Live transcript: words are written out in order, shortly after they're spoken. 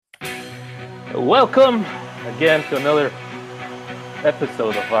Welcome again to another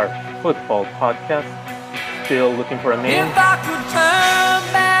episode of our football podcast. Still looking for a name. If I could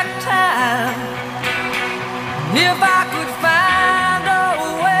turn back time, if I could find a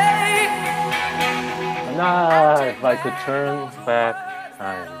way. If I could turn back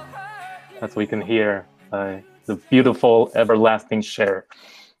time. As we can hear by the beautiful everlasting Cher.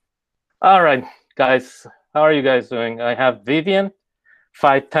 All right, guys, how are you guys doing? I have Vivian,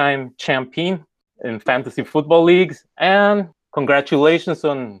 5-time champion in fantasy football leagues, and congratulations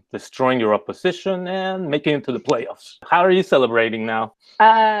on destroying your opposition and making it to the playoffs. How are you celebrating now?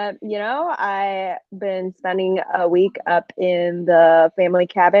 I've been spending a week up in the family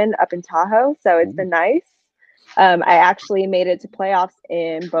cabin up in Tahoe, so it's been nice. I actually made it to playoffs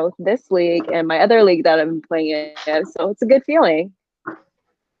in both this league and my other league that I've been playing in, so it's a good feeling.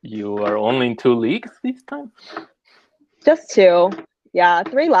 You are only in 2 leagues this time? Just 2. Yeah,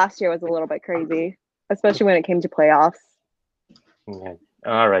 3 last year was a little bit crazy, especially when it came to playoffs. Yeah.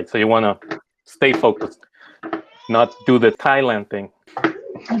 All right, so you want to stay focused, not do the Thailand thing.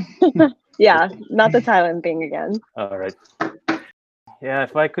 Yeah, not the Thailand thing again. All right. Yeah,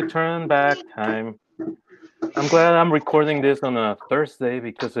 if I could turn back time, I'm glad I'm recording this on a Thursday,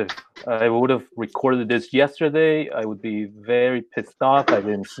 because if I would have recorded this yesterday, I would be very pissed off. I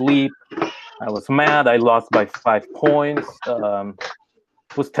didn't sleep. I was mad. I lost by 5 points.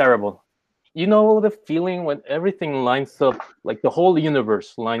 It was terrible. You know the feeling when everything lines up, like the whole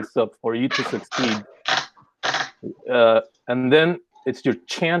universe lines up for you to succeed. And then it's your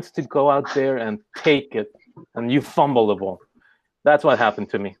chance to go out there and take it, and you fumble the ball. That's what happened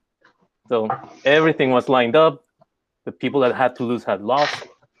to me. So everything was lined up. The people that had to lose had lost.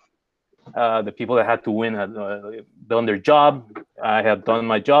 The people that had to win had done their job. I had done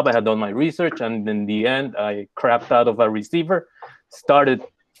my job. I had done my research. And in the end, I crapped out of a receiver, started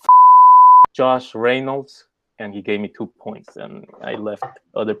Josh Reynolds, and he gave me 2 points. And I left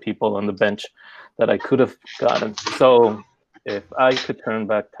other people on the bench that I could have gotten. So if I could turn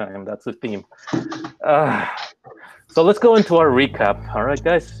back time, that's the theme. So let's go into our recap. All right,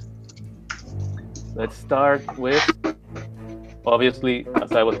 guys. Let's start with, obviously,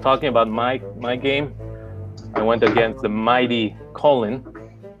 as I was talking about my game, I went against the mighty Colin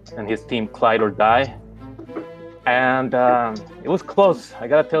and his team Clyde or Die. And it was close. I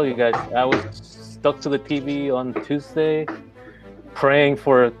got to tell you guys, I was stuck to the TV on Tuesday praying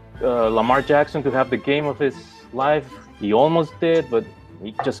for Lamar Jackson to have the game of his life. He almost did, but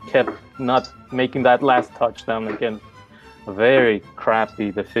he just kept not making that last touchdown against a very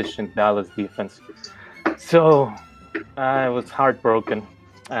crappy, deficient Dallas defense. So I was heartbroken,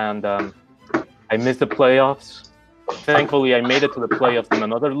 and I missed the playoffs. Thankfully, I made it to the playoffs in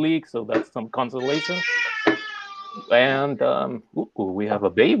another league, so that's some consolation. And we have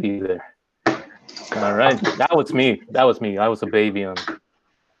a baby there. All right, that was me. I was a baby, and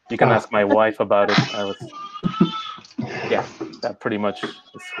you can ask my wife about it. Yeah, that pretty much is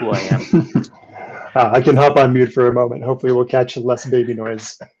who I am. I can hop on mute for a moment. Hopefully, we'll catch less baby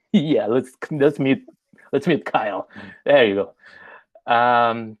noise. Yeah, let's meet Kyle. There you go.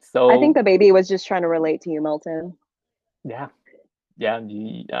 So I think the baby was just trying to relate to you, Milton. Yeah.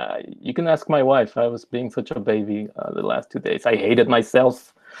 You can ask my wife. I was being such a baby the last 2 days. I hated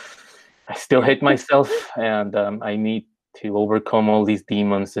myself. I still hate myself, and I need to overcome all these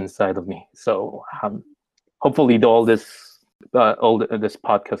demons inside of me. So hopefully, all this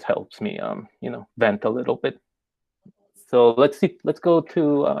podcast helps me, vent a little bit. So let's see. Let's go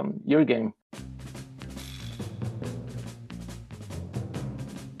to your game.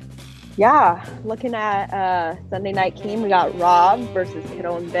 Yeah, looking at Sunday Night King, we got Rob versus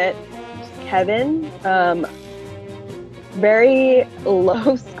Kittle and Bit. Kevin, very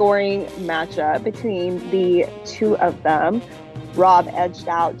low-scoring matchup between the two of them. Rob edged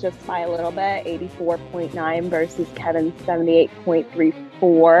out just by a little bit, 84.9 versus Kevin's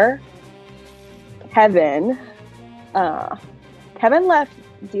 78.34. Kevin left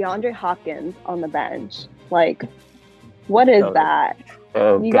DeAndre Hopkins on the bench. Like, what is that?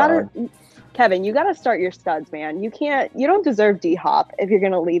 Oh, Kevin, you gotta start your studs, man. You don't deserve D-Hop if you're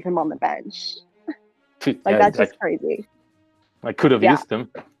gonna leave him on the bench. That's just crazy. I could have used him.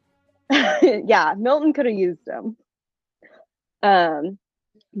 Yeah, Milton could have used him.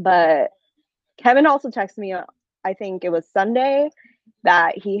 But Kevin also texted me, I think it was Sunday,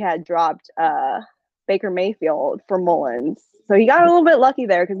 that he had dropped Baker Mayfield for Mullins. So he got a little bit lucky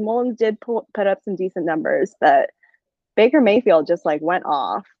there, because Mullins did put up some decent numbers, but Baker Mayfield just went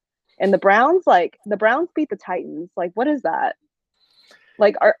off. And the Browns beat the Titans. What is that?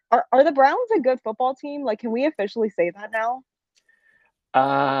 Are the Browns a good football team? Can we officially say that now?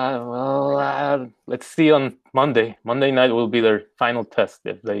 Let's see on Monday. Monday night will be their final test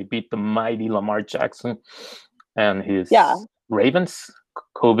if they beat the mighty Lamar Jackson and his Ravens,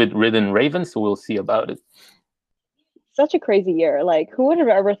 COVID-ridden Ravens. So we'll see about it. Such a crazy year. Like, who would have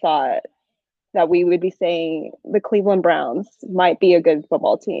ever thought that we would be saying the Cleveland Browns might be a good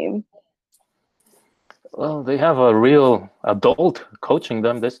football team? Well, they have a real adult coaching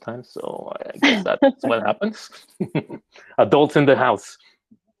them this time, so I guess that's what happens. Adults in the house.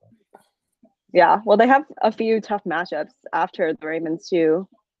 Yeah, well, they have a few tough matchups after the Ravens too,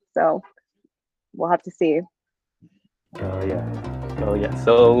 so we'll have to see. Oh yeah.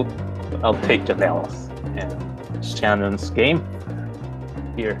 So I'll take Janelle's and Shannon's game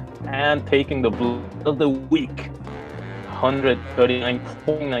here, and taking the blue of the week,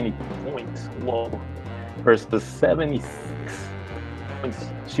 139.90 points. Whoa. Versus 76 points.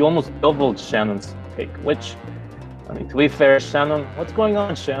 She almost doubled Shannon's pick, which, I mean, to be fair, Shannon, what's going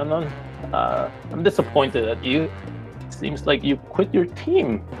on, Shannon? I'm disappointed at you. It seems like you quit your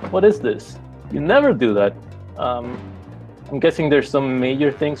team. What is this? You never do that. I'm guessing there's some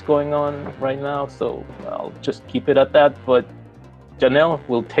major things going on right now, so I'll just keep it at that. But Janelle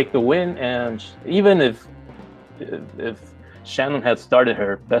will take the win, and even if Shannon had started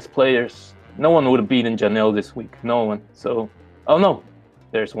her best players, no one would have beaten Janelle this week. No one. So, oh no,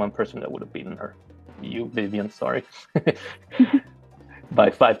 there's one person that would have beaten her. You, Vivian, sorry. By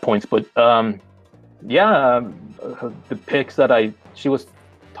 5 points. But the picks that she was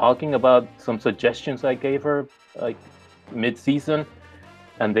talking about, some suggestions I gave her like mid-season,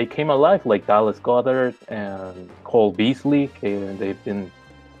 and they came alive, like Dallas Goedert and Cole Beasley. And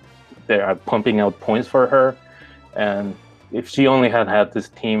they are pumping out points for her. And if she only had this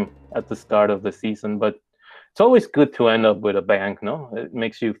team at the start of the season, but it's always good to end up with a bang, no? It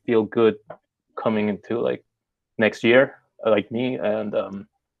makes you feel good coming into like next year, like me. And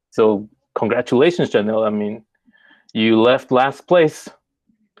so congratulations, Janelle. I mean, you left last place,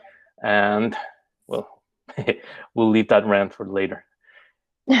 and well, we'll leave that rant for later.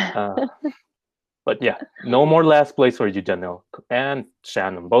 But yeah, no more last place for you, Janelle and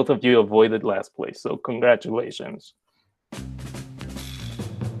Shannon. Both of you avoided last place, so congratulations.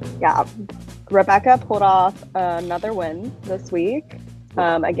 Yeah, Rebecca pulled off another win this week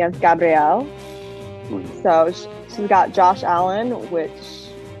against Gabrielle. So she's got Josh Allen,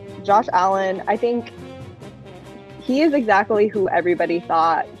 I think he is exactly who everybody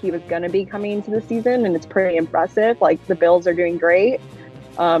thought he was going to be coming into the season, and it's pretty impressive. Like, the Bills are doing great.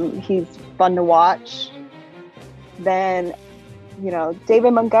 He's fun to watch. Then,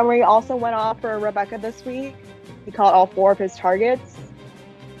 David Montgomery also went off for Rebecca this week. He caught all 4 of his targets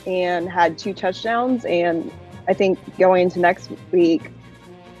and had 2 touchdowns. And I think going into next week,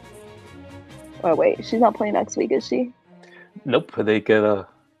 oh wait, she's not playing next week, is she? Nope, they get a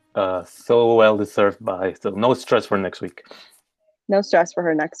so well-deserved bye, so no stress for next week. No stress for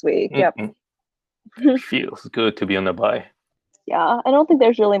her next week. Yep. Feels good to be on the bye. Yeah, I don't think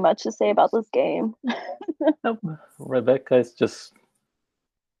there's really much to say about this game. Nope. Rebecca is just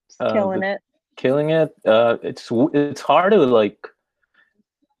killing it. It's hard to, like,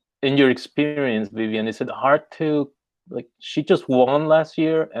 in your experience, Vivian, is it hard to, like, she just won last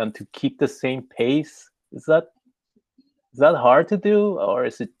year, and to keep the same pace? Is that hard to do, or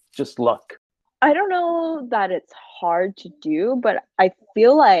is it just luck? I don't know that it's hard to do, but I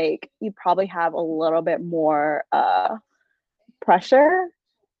feel like you probably have a little bit more pressure.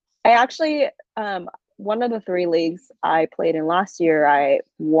 I actually, one of the 3 leagues I played in last year, I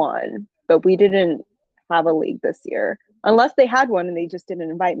won, but we didn't have a league this year. Unless they had one and they just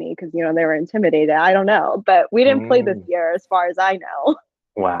didn't invite me because, they were intimidated. I don't know. But we didn't play this year as far as I know.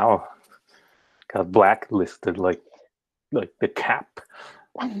 Wow. Got blacklisted like the cap.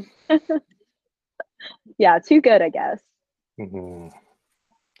 Yeah, too good, I guess. Mm-hmm.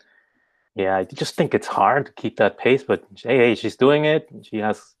 Yeah, I just think it's hard to keep that pace. But hey, she's doing it.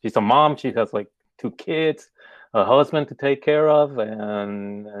 She's a mom. She has like 2 kids, a husband to take care of,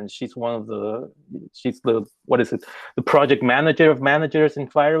 and she's the project manager of managers in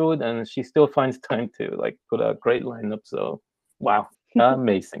Firewood, and she still finds time to like put a great lineup. So wow,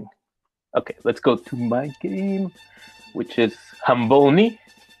 amazing. Okay, let's go to my game, which is Hamboni,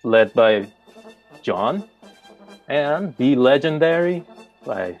 led by John, and the legendary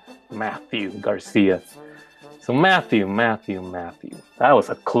by Matthew Garcia. So Matthew. That was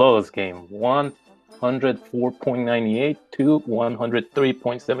a close game. 104.98 to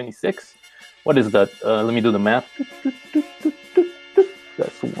 103.76. What is that? Let me do the math.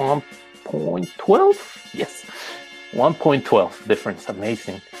 That's 1.12? Yes. 1.12 difference.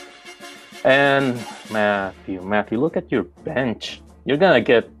 Amazing. And Matthew, look at your bench. you're gonna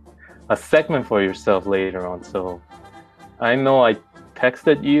get a segment for yourself later on. So I know I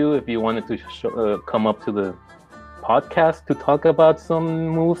texted you if you wanted to come up to the podcast to talk about some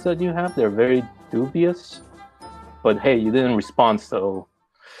moves that you have. They're very dubious, but hey, you didn't respond, so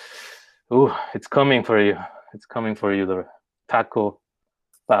it's coming for you. It's coming for you. The taco,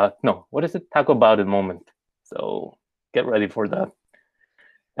 what is it? Taco Bowden moment. So get ready for that.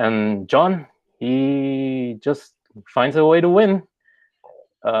 And John, he just finds a way to win.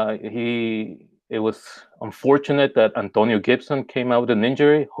 It was unfortunate that Antonio Gibson came out with an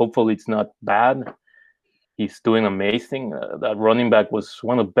injury. Hopefully it's not bad. He's doing amazing. That running back was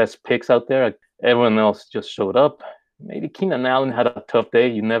one of the best picks out there. Everyone else just showed up. Maybe Keenan Allen had a tough day.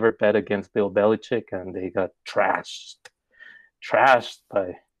 You never bet against Bill Belichick, and they got trashed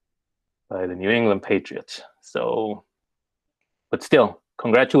by the New England Patriots. So, but still,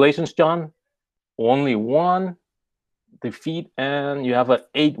 congratulations, John. Only one defeat, and you have an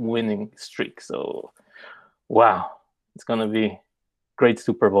 8 winning streak. So, wow, it's gonna be great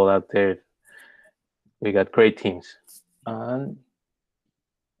Super Bowl out there. We got great teams, and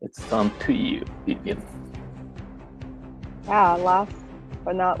it's on to you, Vivian. Yeah, last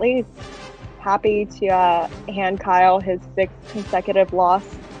but not least, happy to hand Kyle his 6th consecutive loss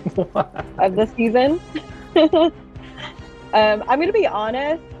of the season. I'm going to be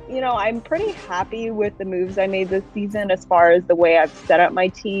honest, I'm pretty happy with the moves I made this season as far as the way I've set up my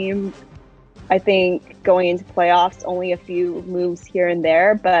team. I think going into playoffs, only a few moves here and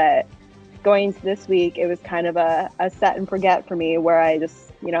there, but going into this week, it was kind of a set and forget for me where I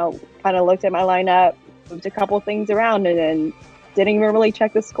just, kind of looked at my lineup, moved a couple things around, and then didn't even really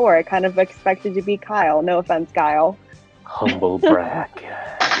check the score. I kind of expected to be Kyle. No offense, Kyle. Humble brag.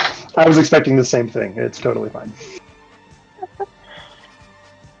 I was expecting the same thing. It's totally fine.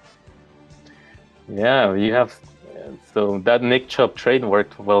 Yeah, you have. So that Nick Chubb trade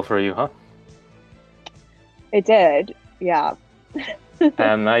worked well for you, huh? It did, yeah.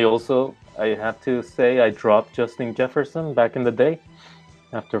 And I have to say, I dropped Justin Jefferson back in the day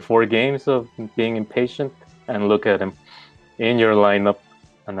after 4 games of being impatient, and look at him in your lineup,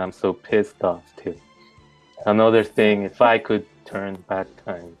 and I'm so pissed off too. Another thing, if I could turn back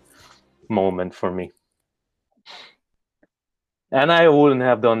time moment for me. And I wouldn't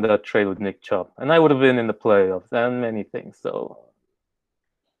have done that trade with Nick Chubb, and I would have been in the playoffs and many things. So,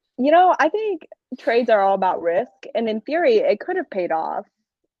 I think trades are all about risk, and in theory, it could have paid off.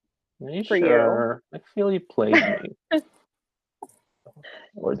 Are you sure? I feel you played me.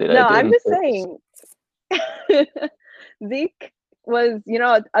 Or did no, I? I'm just saying. Zeke was,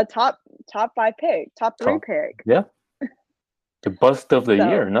 a top 5 pick, top 3 pick. Yeah. The bust of the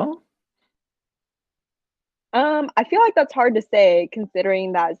year, no? I feel like that's hard to say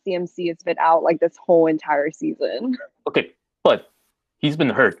considering that CMC has been out like this whole entire season. Okay, but he's been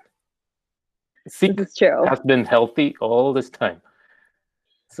hurt. Zeke this is true. Has been healthy all this time.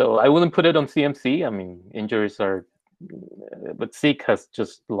 So I wouldn't put it on CMC. I mean, injuries are, but Zeke has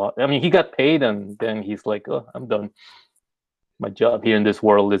just lost. I mean, he got paid, and then he's like, "Oh, I'm done. My job here in this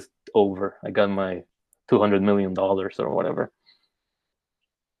world is over. I got my $200 million or whatever."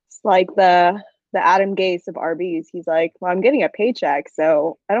 It's like the Adam Gase of RBs. He's like, "Well, I'm getting a paycheck,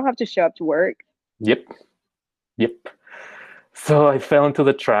 so I don't have to show up to work." Yep. So I fell into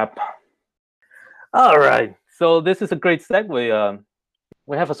the trap. All right. So this is a great segue.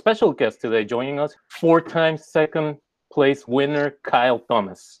 We have a special guest today joining us, 4-time second place winner, Kyle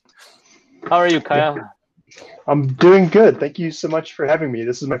Thomas. How are you, Kyle? I'm doing good. Thank you so much for having me.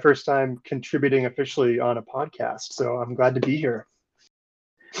 This is my first time contributing officially on a podcast, so I'm glad to be here.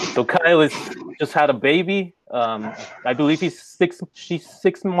 So Kyle just had a baby. I believe she's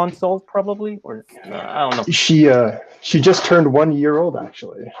 6 months old, probably, or I don't know. She just turned 1 year old,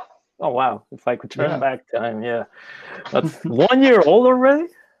 actually. Oh wow! If I could turn back time, yeah. That's 1 year old already.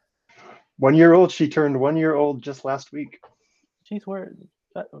 1 year old. She turned 1 year old just last week. Jeez,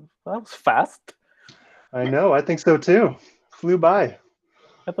 that was fast. I know. I think so too. Flew by.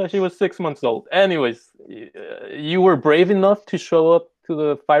 I thought she was 6 months old. Anyways, you were brave enough to show up to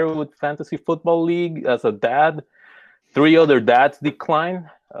the Firewood Fantasy Football League as a dad. 3 other dads declined.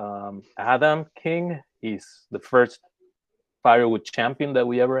 Adam King, he's the first Firewood champion that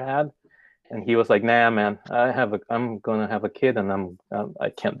we ever had, and he was like, "Nah, man, I'm gonna have a kid, and I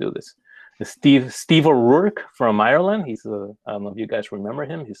can't do this." Steve O'Rourke from Ireland. I don't know if you guys remember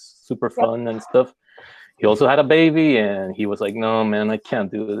him. He's super fun and stuff. He also had a baby, and he was like, "No, man, I can't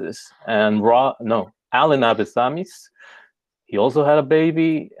do this." And Alan Abesamis, he also had a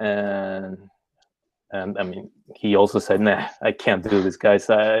baby, and I mean, he also said, "Nah, I can't do this, guys.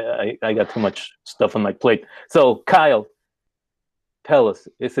 I got too much stuff on my plate." So, Kyle, tell us,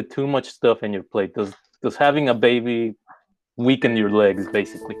 is it too much stuff in your plate? Does having a baby weaken your legs,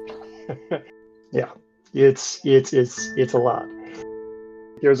 basically? Yeah, it's a lot.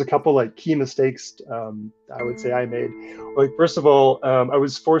 There's a couple like key mistakes I would say I made. Like first of all, I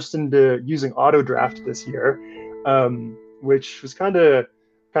was forced into using auto draft this year, which was kind of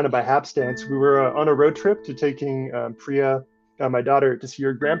by hapstance. We were on a road trip to taking Priya, my daughter, to see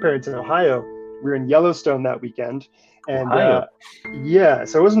her grandparents in Ohio. We were in Yellowstone that weekend, and Ohio. yeah,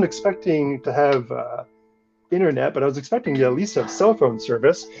 so I wasn't expecting to have internet, but I was expecting to at least have cell phone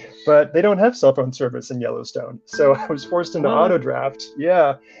service, but they don't have cell phone service in Yellowstone. So I was forced into What? auto draft.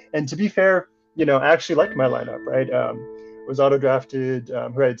 Yeah. And to be fair, I actually liked my lineup, right? Was auto drafted,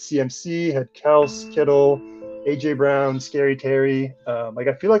 who had CMC, had Kels, Kittle, AJ Brown, Scary Terry. Like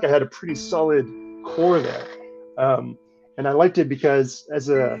I feel like I had a pretty solid core there. And I liked it because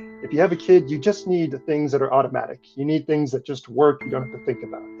if you have a kid, you just need things that are automatic. You need things that just work. You don't have to think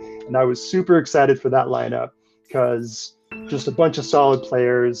about. And I was super excited for that lineup because just a bunch of solid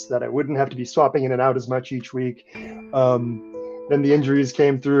players that I wouldn't have to be swapping in and out as much each week. Then the injuries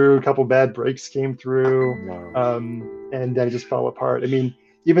came through, a couple bad breaks came through, and then it just fell apart. I mean,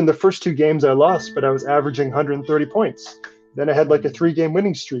 even the first 2 games I lost, but I was averaging 130 points. Then I had like a 3-game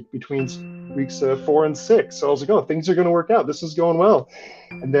winning streak between weeks 4 and 6. So I was like, oh, things are going to work out. This is going well.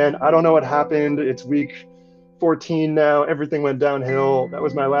 And then I don't know what happened. It's week 14 now. Everything went downhill. That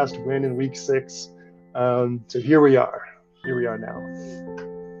was my last win in week 6. So here we are. Here we are now.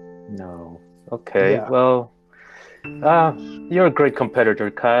 No. Okay. Yeah. Well, you're a great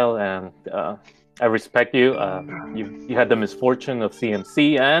competitor, Kyle, and I respect you. You had the misfortune of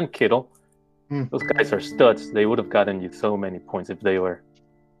CMC and Kittle. Those guys are studs. They would have gotten you so many points if they were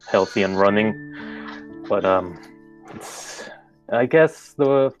healthy and running. But I guess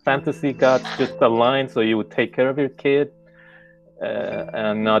the fantasy gods just aligned so you would take care of your kid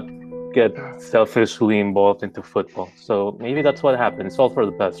and not get selfishly involved into football. So maybe that's what happened. It's all for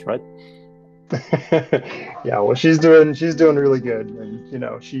the best, right? Yeah, well, she's doing really good,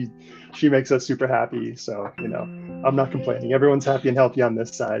 and she makes us super happy. So I'm not complaining. Everyone's happy and healthy on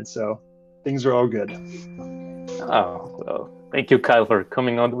this side, so things are all good. Oh, well, thank you, Kyle, for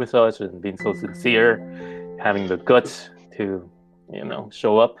coming on with us and being so sincere, having the guts to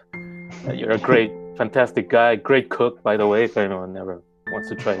show up. You're a great, fantastic guy, great cook, by the way, if anyone ever wants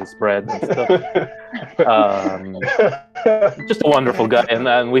to try his bread and stuff. Just a wonderful guy,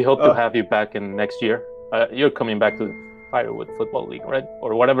 and we hope to have you back in next year. You're coming back to Firewood Football League, right?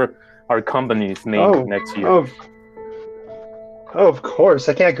 Or whatever our company is named next year. Of course.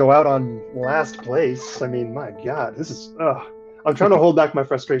 I can't go out on last place. I mean, my God, this is... I'm trying to hold back my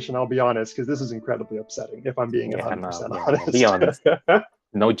frustration, I'll be honest, because this is incredibly upsetting, if I'm being 100% honest. Be honest.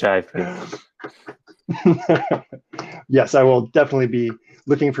 No jive. Yes, I will definitely be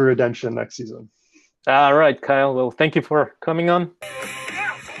looking for redemption next season. All right, Kyle. Well, thank you for coming on.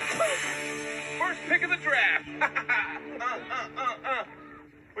 First pick of the draft.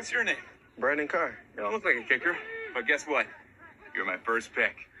 What's your name? Brandon Carr. You don't look like a kicker, but guess what? You're my first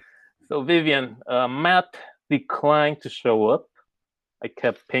pick. So, Vivian, Matt declined to show up. I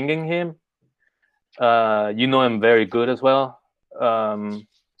kept pinging him. I'm very good as well.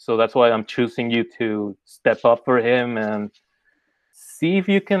 So that's why I'm choosing you to step up for him and see if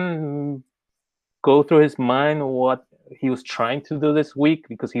you can go through his mind what he was trying to do this week,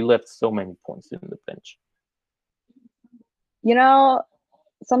 because he left so many points in the bench.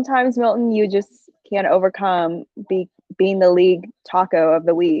 Sometimes, Milton, you just can't overcome being the league taco of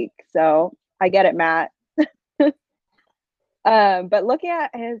the week. So I get it, Matt. But looking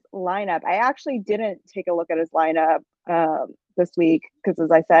at his lineup, I actually didn't take a look at his lineup this week because, as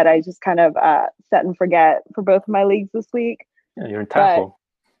I said, I just kind of set and forget for both of my leagues this week. Yeah, you're in tackle.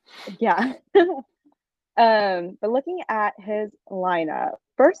 Yeah. But looking at his lineup,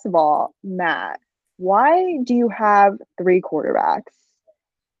 first of all, Matt, why do you have 3 quarterbacks?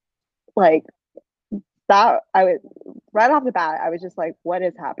 Like that, right off the bat, I was just like, what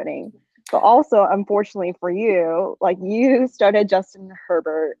is happening? But also, unfortunately for you, like you started Justin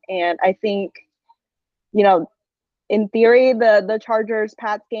Herbert, and I think, in theory, the Chargers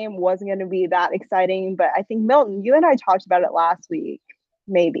Pats game wasn't going to be that exciting. But I think, Milton, you and I talked about it last week.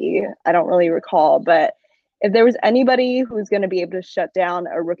 Maybe I don't really recall, but if there was anybody who's going to be able to shut down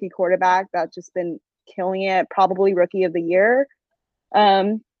a rookie quarterback that's just been killing it, probably rookie of the year,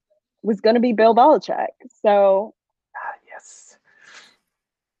 was going to be Bill Belichick. So, yes,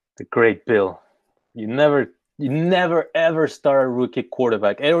 the great Bill. You never ever start a rookie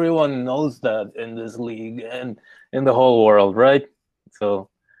quarterback. Everyone knows that in this league and in the whole world, right? So,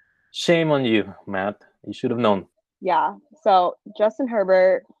 shame on you, Matt. You should have known. Yeah. So Justin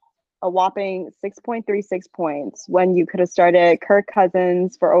Herbert, a whopping 6.36 points when you could have started Kirk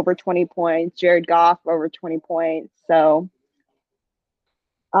Cousins for over 20 points, Jared Goff over 20 points. So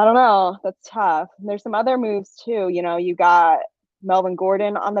I don't know. That's tough. There's some other moves too. You got Melvin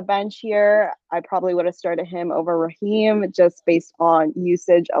Gordon on the bench here. I probably would have started him over Raheem just based on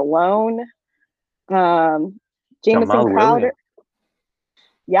usage alone. Jamison Jamal Crowder. Williams.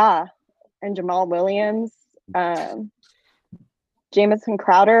 Yeah. And Jamal Williams. Jamison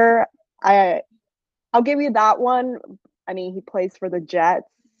Crowder, I'll give you that one. I mean, he plays for the Jets,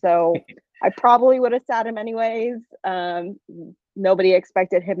 so I probably would have sat him anyways. Nobody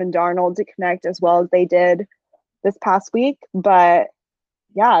expected him and Darnold to connect as well as they did this past week, but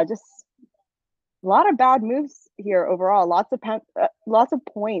yeah, just a lot of bad moves here overall. Lots of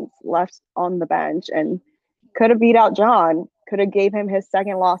points left on the bench, and could have beat out John. Could have gave him his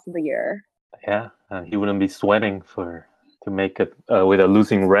second loss of the year. Yeah, he wouldn't be sweating to make it with a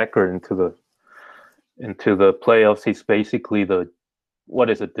losing record into the playoffs. He's basically the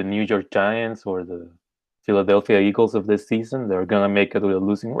New York Giants or the Philadelphia Eagles of this season. They're gonna make it with a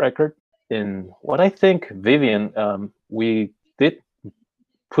losing record. In what I think, Vivian, we did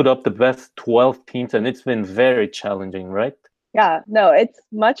put up the best 12 teams, and it's been very challenging, right? Yeah, no, it's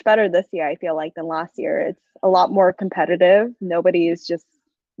much better this year, I feel like, than last year. It's a lot more competitive. Nobody is just,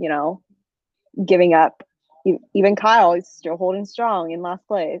 giving up. Even Kyle is still holding strong in last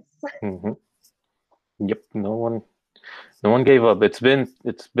place. Mm-hmm. Yep, no one gave up. It's been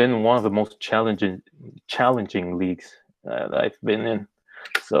one of the most challenging leagues that I've been in.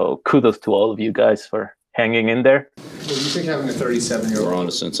 So kudos to all of you guys for hanging in there. What do you think having a 37-year-old? We're on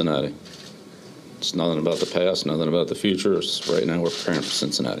to Cincinnati. It's nothing about the past, nothing about the future. Right now, we're preparing for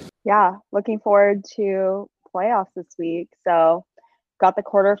Cincinnati. Yeah, looking forward to playoffs this week. So got the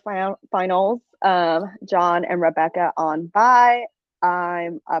quarterfinals. John and Rebecca on bye.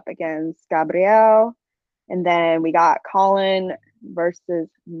 I'm up against Gabrielle. And then we got Colin versus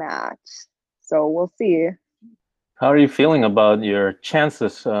Matt. So we'll see. How are you feeling about your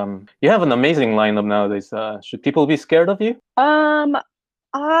chances? You have an amazing lineup nowadays. Should people be scared of you?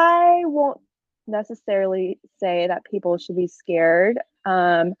 I won't necessarily say that people should be scared.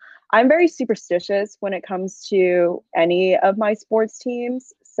 I'm very superstitious when it comes to any of my sports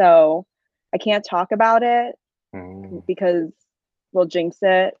teams. So I can't talk about it because we'll jinx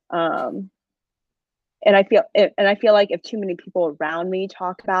it. And I feel like if too many people around me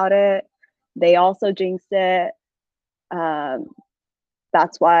talk about it, they also jinx it.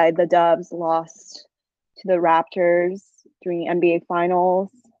 That's why the Dubs lost to the Raptors during the NBA Finals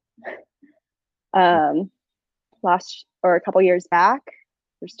a couple years back.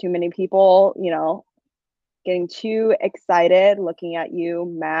 There's too many people, getting too excited looking at you,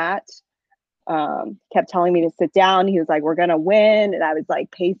 Matt. Kept telling me to sit down. He was like, we're gonna win, and I was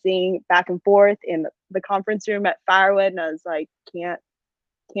like pacing back and forth in the conference room at Firewood, and I was like, can't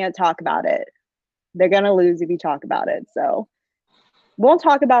talk about it. They're gonna lose if you talk about it. So won't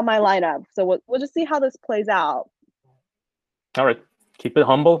talk about my lineup. So we'll just see how this plays out. All right, keep it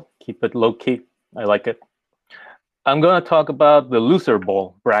humble, keep it low key. I like it. I'm gonna talk about the loser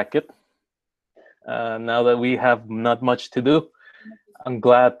bowl bracket. Now that we have not much to do, I'm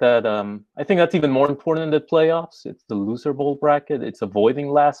glad that I think that's even more important in the playoffs. It's the loser bowl bracket. It's avoiding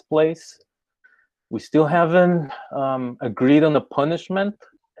last place. We still haven't agreed on a punishment.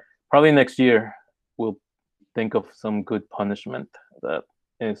 Probably next year we'll think of some good punishment that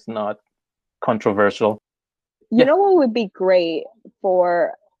is not controversial. You know what would be great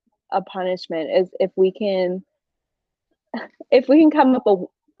for a punishment is if we can come up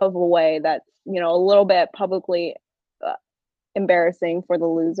of a way that's a little bit publicly embarrassing for the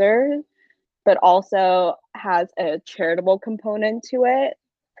loser, but also has a charitable component to it.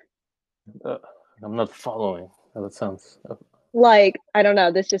 I'm not following. That sounds like, I don't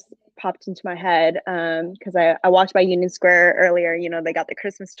know, this just popped into my head because I walked by Union Square earlier. They got the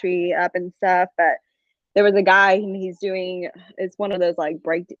Christmas tree up and stuff, but there was a guy, and it's one of those like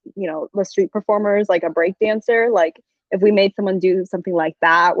the street performers, like a break dancer. Like if we made someone do something like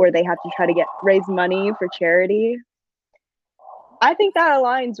that where they have to try to raise money for charity, I think that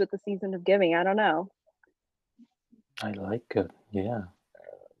aligns with the season of giving. I don't know. I like it. Yeah.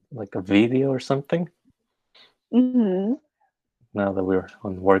 Like a video or something. Mm-hmm. Now that we're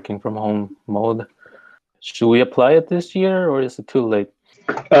on working from home mode, should we apply it this year or is it too late?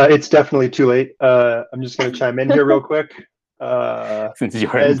 It's definitely too late. I'm just going to chime in here real quick. Since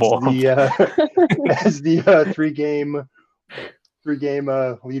you're involved. As the three-game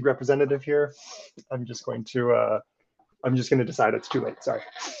lead representative here, I'm just going to decide it's too late. Sorry.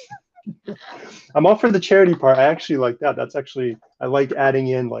 I'm all for the charity part. I actually like that. That's actually, I like adding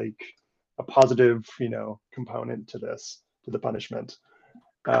in like a positive, component to the punishment.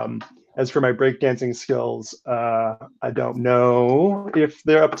 As for my breakdancing skills, I don't know if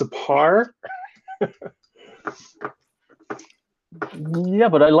they're up to par. Yeah,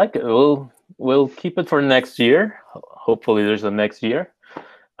 but I like it. We'll keep it for next year. Hopefully, there's a next year,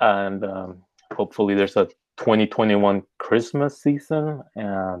 and hopefully, there's a 2021 Christmas season.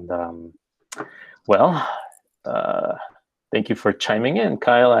 And thank you for chiming in,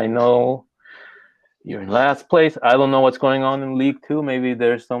 Kyle. I know you're in last place. I don't know what's going on in League Two. Maybe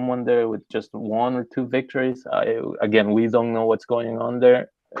there's someone there with just 1 or 2 victories. Again, we don't know what's going on there.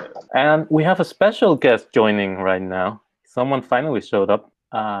 And we have a special guest joining right now. Someone finally showed up.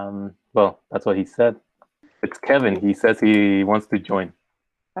 Well, that's what he said. It's Kevin. He says he wants to join.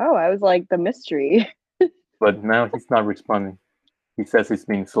 Oh, I was like the mystery. But now he's not responding. He says he's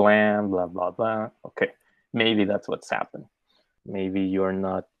being slammed, blah, blah, blah. Okay, maybe that's what's happened. Maybe you're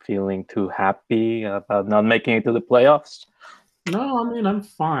not feeling too happy about not making it to the playoffs. No, I mean, I'm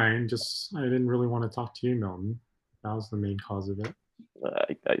fine. Just, I didn't really want to talk to you, Milton. That was the main cause of it.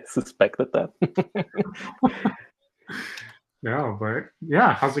 I suspected that. No, but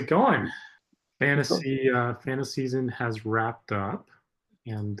yeah, how's it going? Fantasy season has wrapped up,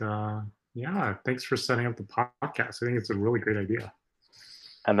 and yeah, thanks for setting up the podcast. I think it's a really great idea.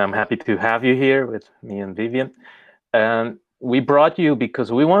 And I'm happy to have you here with me and Vivian. And we brought you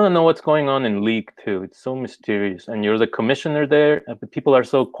because we want to know what's going on in League Two. It's so mysterious, and you're the commissioner there. But people are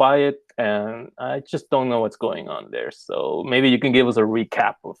so quiet, and I just don't know what's going on there. So maybe you can give us a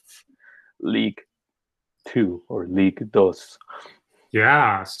recap of League Two or League Dos.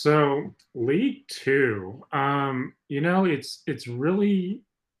 Yeah, so League Two, it's really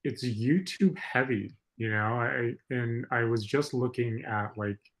YouTube heavy. I was just looking at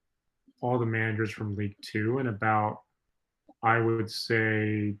like all the managers from League Two, and about, I would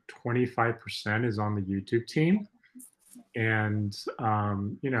say 25% is on the YouTube team. And,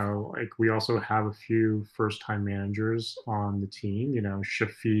 like we also have a few first-time managers on the team,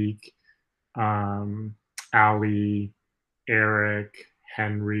 Shafiq, Ali, Eric,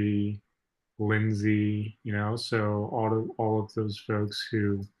 Henry, Lindsay, so all of those folks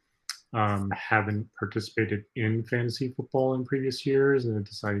who haven't participated in fantasy football in previous years and have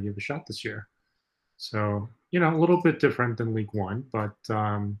decided to give a shot this year. So, a little bit different than League One, but,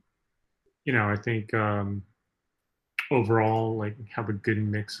 I think overall, like, have a good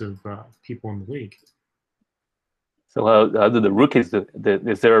mix of people in the league. So how do the rookies,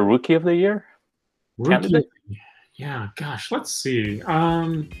 is there a Rookie of the Year candidate? Yeah, gosh, let's see.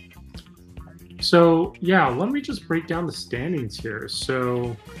 So, yeah, let me just break down the standings here.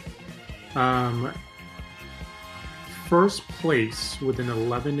 So, first place with an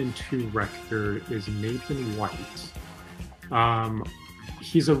 11-2 record is Nathan White.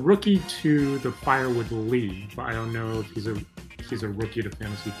 He's a rookie to the Firewood League, but I don't know if he's a rookie to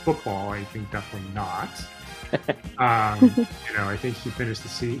fantasy football. I think definitely not. I think he finished the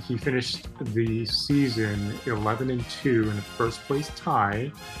season 11-2 in a first place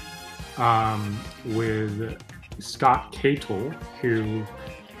tie with Scott Catel, who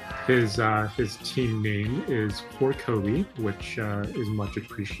his team name is For Kobe, which is much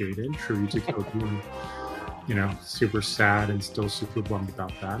appreciated. Tribute to Kobe. Super sad and still super bummed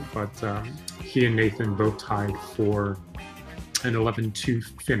about that. But he and Nathan both tied for an 11-2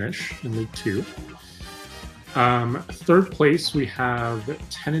 finish in League Two. Third place, we have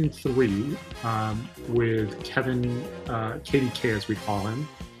 10-3 with Kevin, KDK as we call him,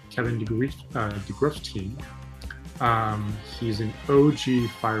 Kevin DeGriff's team. He's an OG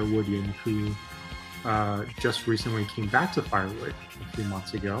Firewoodian who just recently came back to Firewood a few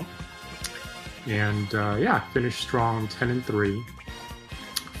months ago. And finished strong 10-3.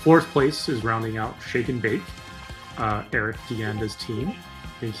 Fourth place is rounding out Shake and Bake, Eric Deanda's team.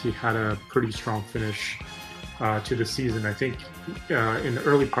 I think he had a pretty strong finish to the season. I think in the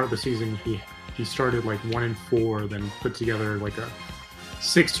early part of the season he started like 1-4, then put together like a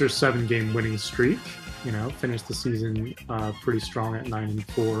 6 or 7 game winning streak. Finished the season pretty strong at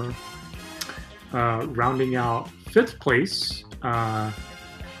 9-4. Rounding out fifth place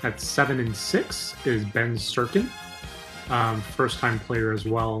at 7-6 is Ben Sirkin, first time player as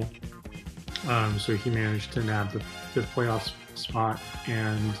well. So he managed to nab the fifth playoff spot,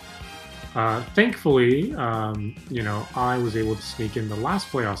 and thankfully, I was able to sneak in the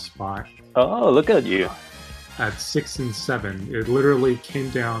last playoff spot. Oh, look at you! At 6-7, it literally came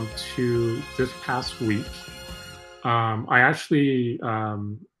down to this past week. I actually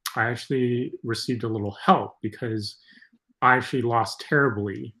received a little help because I actually lost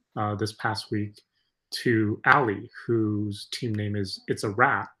terribly this past week to Ali, whose team name is It's a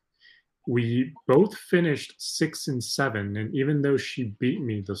Wrap. We both finished 6 and 7, and even though she beat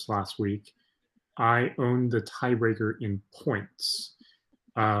me this last week, I owned the tiebreaker in points.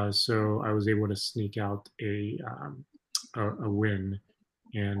 So I was able to sneak out a win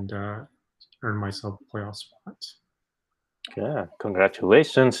and earn myself a playoff spot. Yeah,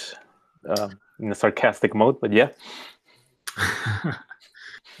 congratulations. In a sarcastic mode, but yeah.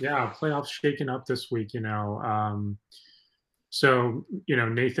 Yeah, playoffs shaking up this week, So,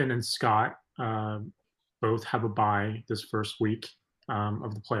 Nathan and Scott both have a bye this first week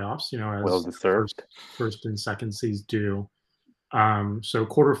of the playoffs, as well deserved. First and second seeds do. So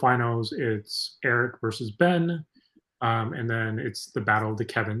quarterfinals, it's Eric versus Ben, and then it's the battle of the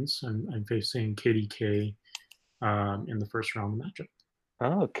Kevins. I'm facing KDK in the first round matchup.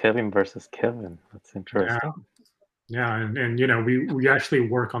 Oh, Kevin versus Kevin. That's interesting. Yeah, and we actually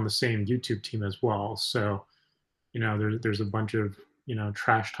work on the same YouTube team as well. So, there's a bunch of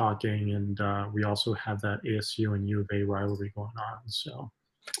trash talking, and we also have that ASU and U of A rivalry going on. So,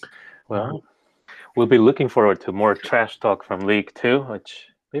 well, we'll be looking forward to more trash talk from League 2, which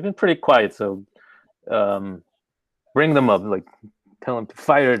they've been pretty quiet. So, bring them up, tell them to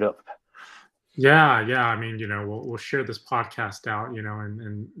fire it up. Yeah. I mean, we'll share this podcast out,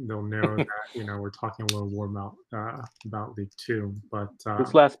 and they'll know that we're talking a little more about League 2. But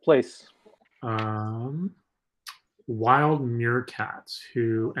who's last place? Wild Meerkats,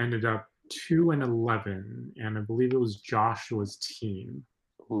 who ended up 2-11, and I believe it was Joshua's team.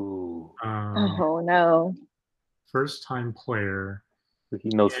 Ooh. Oh no! First time player. He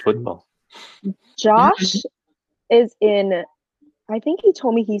knows football. Josh is in. I think he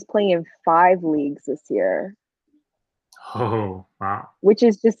told me he's playing in 5 leagues this year. Oh, wow. Which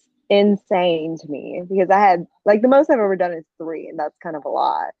is just insane to me, because I had the most I've ever done is 3, and that's kind of a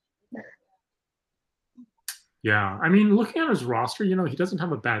lot. Yeah, I mean, looking at his roster, he doesn't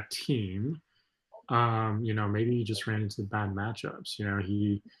have a bad team. Maybe he just ran into bad matchups.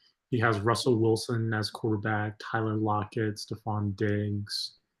 He has Russell Wilson as quarterback, Tyler Lockett, Stephon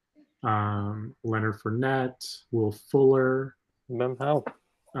Diggs, Leonard Fournette, Will Fuller,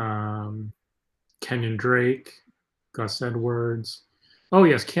 Kenyon Drake, Gus Edwards. Oh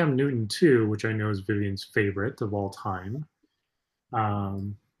yes, Cam Newton too, which I know is Vivian's favorite of all time.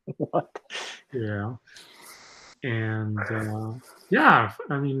 What? Yeah. And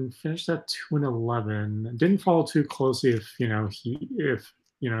I mean, finished at 2-11. Didn't follow too closely if he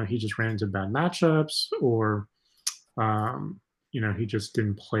just ran into bad matchups, or he just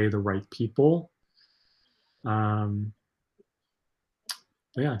didn't play the right people.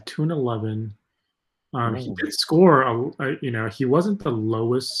 Yeah, 2-11. He did score. He wasn't the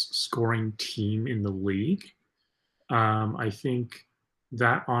lowest scoring team in the league. I think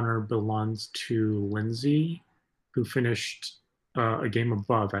that honor belongs to Lindsay, who finished a game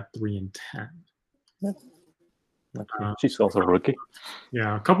above at 3-10. She's also a rookie.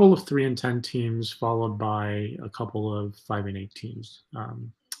 Yeah, a couple of 3-10 teams, followed by a couple of 5-8 teams.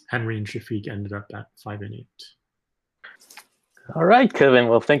 Henry and Shafiq ended up at 5-8. All right, Kevin.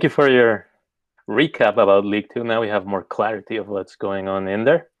 Well, thank you for your recap about League 2. Now we have more clarity of what's going on in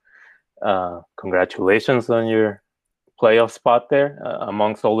there. Congratulations on your playoff spot there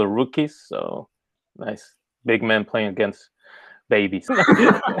amongst all the rookies. So nice. Big men playing against babies. But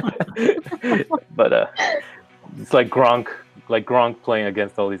it's like Gronk playing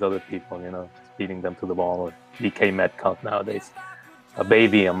against all these other people, just beating them to the ball, or DK Metcalf nowadays. A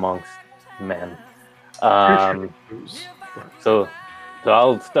baby amongst men. So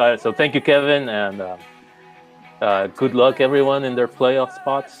I'll start. So thank you, Kevin, and good luck, everyone, in their playoff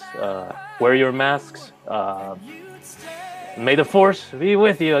spots. Wear your masks. May the force be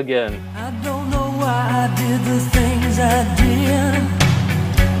with you again. I don't know why I did the things I did.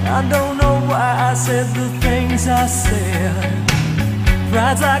 I don't know why I said the things I said.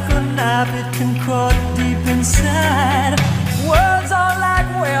 Pride's like a knife, it can cut deep inside.